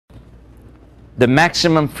the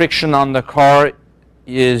maximum friction on the car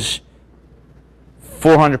is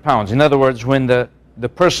 400 pounds. In other words, when the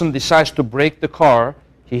person decides to brake the car,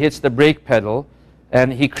 he hits the brake pedal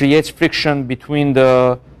and he creates friction between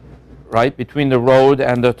the road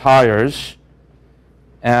and the tires,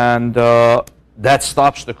 and that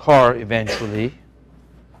stops the car eventually.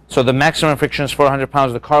 So the maximum friction is 400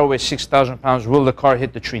 pounds. The car weighs 6,000 pounds. Will the car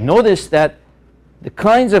hit the tree? Notice that the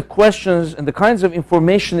kinds of questions and the kinds of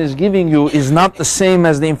information it's giving you is not the same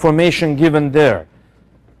as the information given there.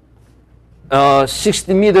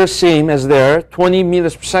 60 meters same as there, 20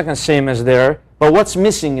 meters per second same as there. But what's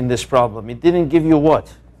missing in this problem? It didn't give you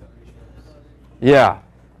what? Yeah,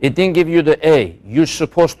 it didn't give you the A. You're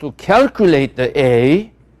supposed to calculate the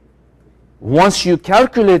A. Once you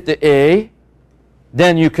calculate the A,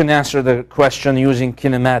 then you can answer the question using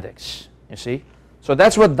kinematics, you see? So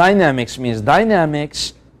that's what dynamics means.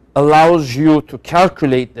 Dynamics allows you to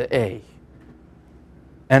calculate the A.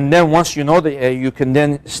 And then once you know the A, you can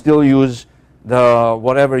then still use the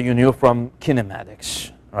whatever you knew from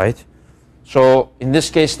kinematics, right? So in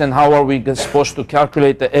this case, then how are we supposed to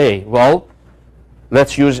calculate the A? Well,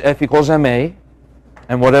 let's use F equals ma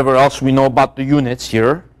and whatever else we know about the units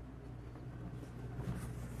here.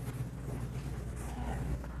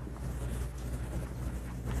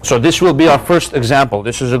 So this will be our first example.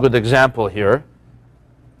 This is a good example here.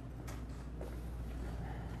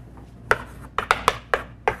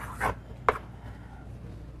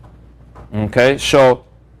 Okay, so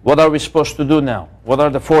what are we supposed to do now? What are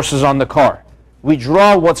the forces on the car? We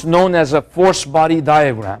draw what's known as a force body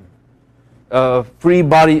diagram. Free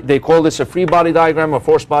body, they call this a free body diagram or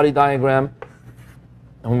force body diagram.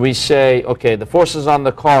 And we say, okay, the forces on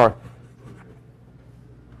the car,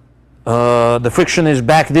 the friction is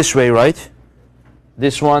back this way, right?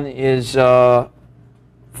 This one is 400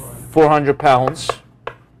 pounds.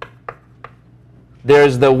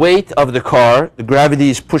 There's the weight of the car. The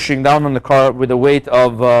gravity is pushing down on the car with a weight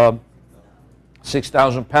of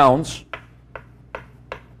 6,000 pounds.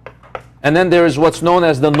 And then there is what's known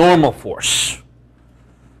as the normal force.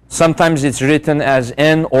 Sometimes it's written as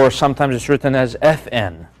N or sometimes it's written as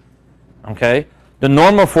Fn. Okay? The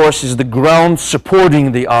normal force is the ground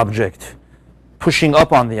supporting the object, pushing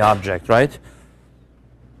up on the object, right?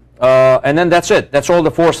 And then that's it. That's all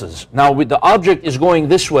the forces. Now, the object is going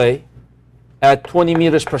this way at 20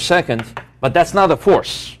 meters per second, but that's not a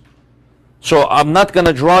force. So I'm not going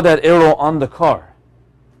to draw that arrow on the car.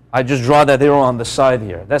 I just draw that arrow on the side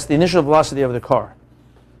here. That's the initial velocity of the car.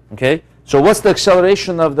 Okay? So what's the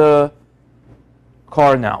acceleration of the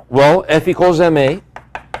car now? Well, F equals ma.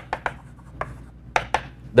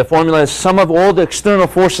 The formula is sum of all the external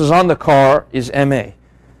forces on the car is ma.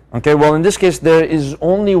 Okay, well in this case there is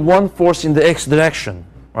only one force in the x direction,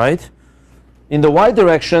 right? In the y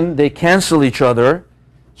direction they cancel each other.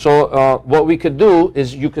 So what we could do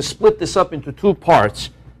is you could split this up into two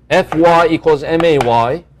parts. Fy equals may,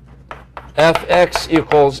 Fx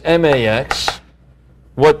equals max.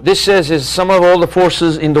 What this says is sum of all the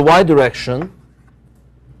forces in the y direction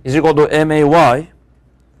is equal to may.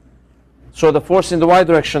 So the force in the y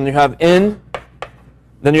direction, you have N,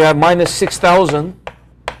 then you have minus 6,000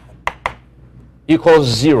 equals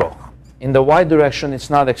 0. In the y direction, it's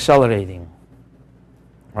not accelerating,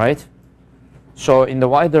 right? So in the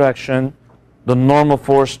y direction, the normal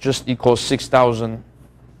force just equals 6,000.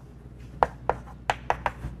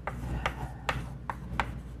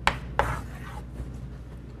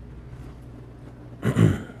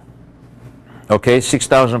 Okay,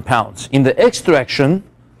 6,000 pounds. In the x direction,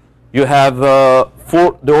 you have the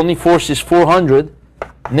only force is 400.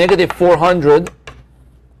 Negative 400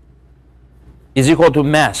 is equal to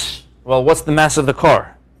mass. Well, what's the mass of the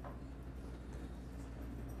car?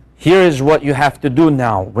 Here is what you have to do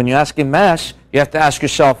now. When you're asking mass, you have to ask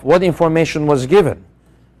yourself, what information was given?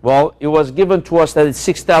 Well, it was given to us that it's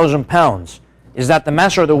 6,000 pounds. Is that the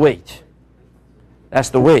mass or the weight? That's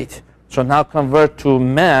the weight. So now convert to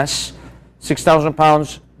mass, 6,000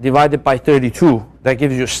 pounds divided by 32. That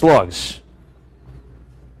gives you slugs.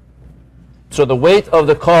 So the weight of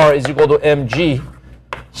the car is equal to mg.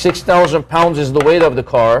 6,000 pounds is the weight of the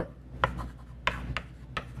car.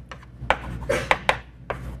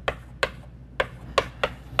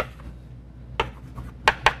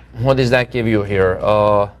 What does that give you here?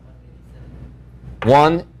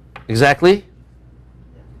 1, exactly?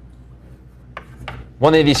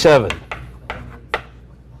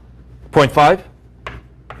 187.5?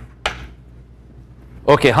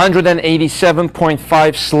 Okay,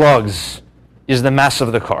 187.5 slugs is the mass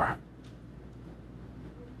of the car.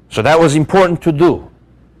 So that was important to do.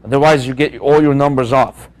 Otherwise, you get all your numbers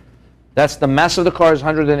off. That's the mass of the car is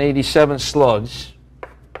 187 slugs.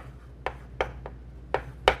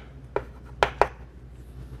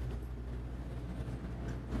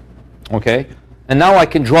 Okay, and now I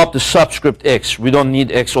can drop the subscript x. We don't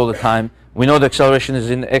need x all the time. We know the acceleration is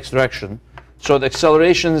in the x direction. So the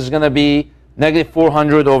acceleration is going to be negative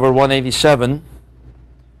 400 over 187,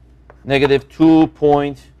 negative 2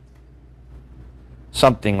 point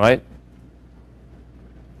something, right?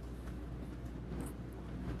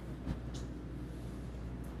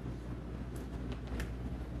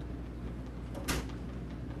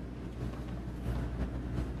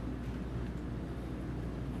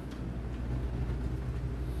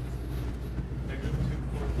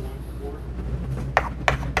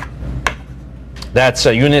 That's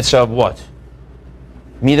units of what?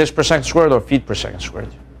 Meters per second squared or feet per second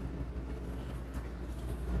squared?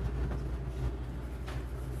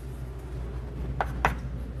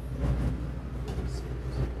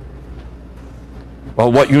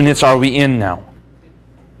 Well, what units are we in now?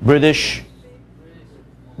 British?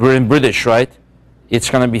 We're in British, right? It's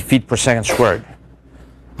going to be feet per second squared.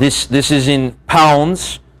 This is in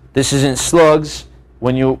pounds. This is in slugs.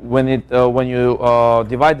 When you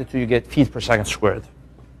divide the two, you get feet per second squared.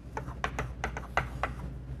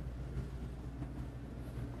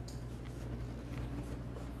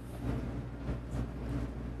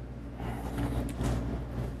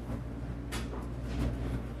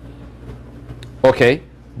 Okay,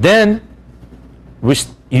 then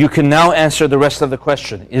you can now answer the rest of the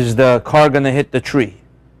question. Is the car going to hit the tree?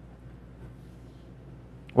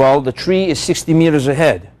 Well, the tree is 60 meters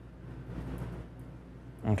ahead.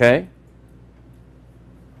 Okay.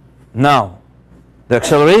 Now, the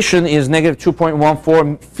acceleration is negative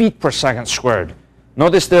 2.14 feet per second squared.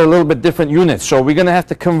 Notice they're a little bit different units. So we're going to have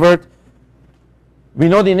to convert. We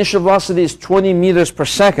know the initial velocity is 20 meters per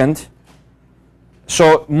second.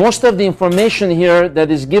 So most of the information here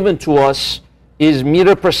that is given to us is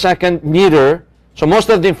meter per second meter. So most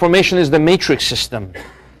of the information is the matrix system.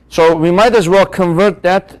 So we might as well convert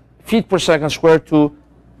that feet per second squared to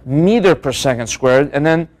meter per second squared and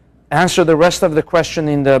then answer the rest of the question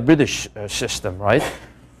in the British system, right?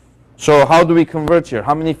 So how do we convert here?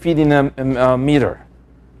 How many feet in a meter?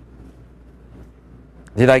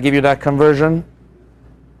 Did I give you that conversion?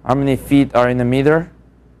 How many feet are in a meter?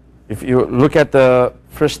 If you look at the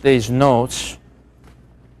first day's notes,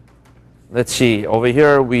 let's see, over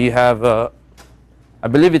here we have, I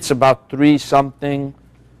believe it's about 3 something.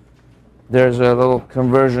 There's a little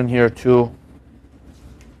conversion here too.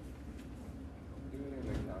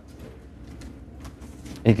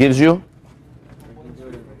 It gives you?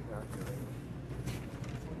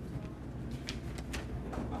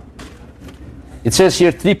 It says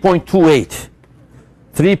here 3.28.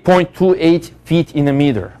 3.28 feet in a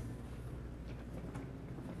meter.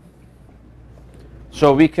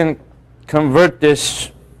 So we can convert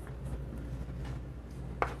this .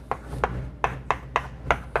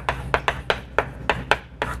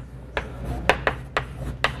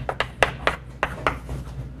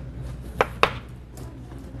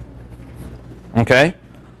 Okay,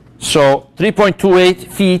 so 3.28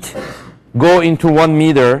 feet go into 1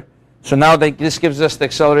 meter. So now this gives us the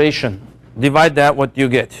acceleration. Divide that, what do you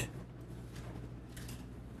get?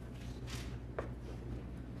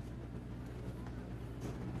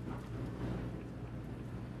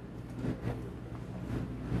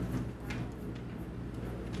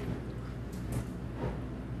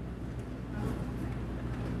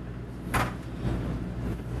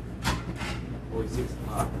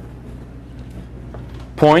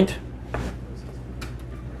 Point.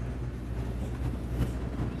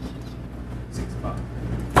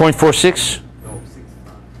 Point 46. No,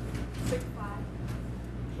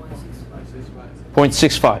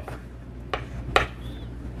 0.65.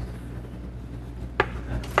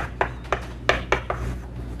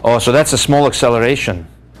 Oh, so that's a small acceleration.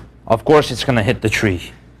 Of course, it's going to hit the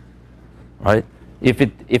tree, right? If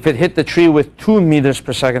it hit the tree with 2 meters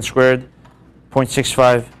per second squared,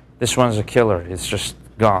 0.65, this one's a killer. It's just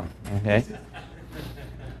gone. Okay.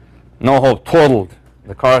 No hope. Totaled.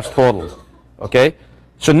 The car is totaled. Okay.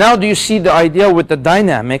 So now do you see the idea with the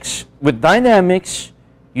dynamics? With dynamics,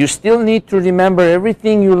 you still need to remember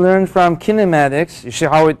everything you learned from kinematics. You see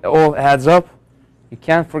how it all adds up? You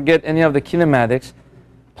can't forget any of the kinematics.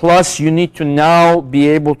 Plus, you need to now be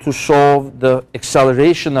able to solve the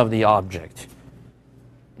acceleration of the object.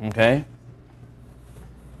 Okay?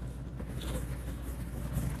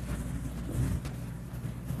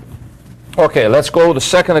 Okay, let's go to the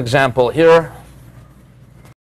second example here.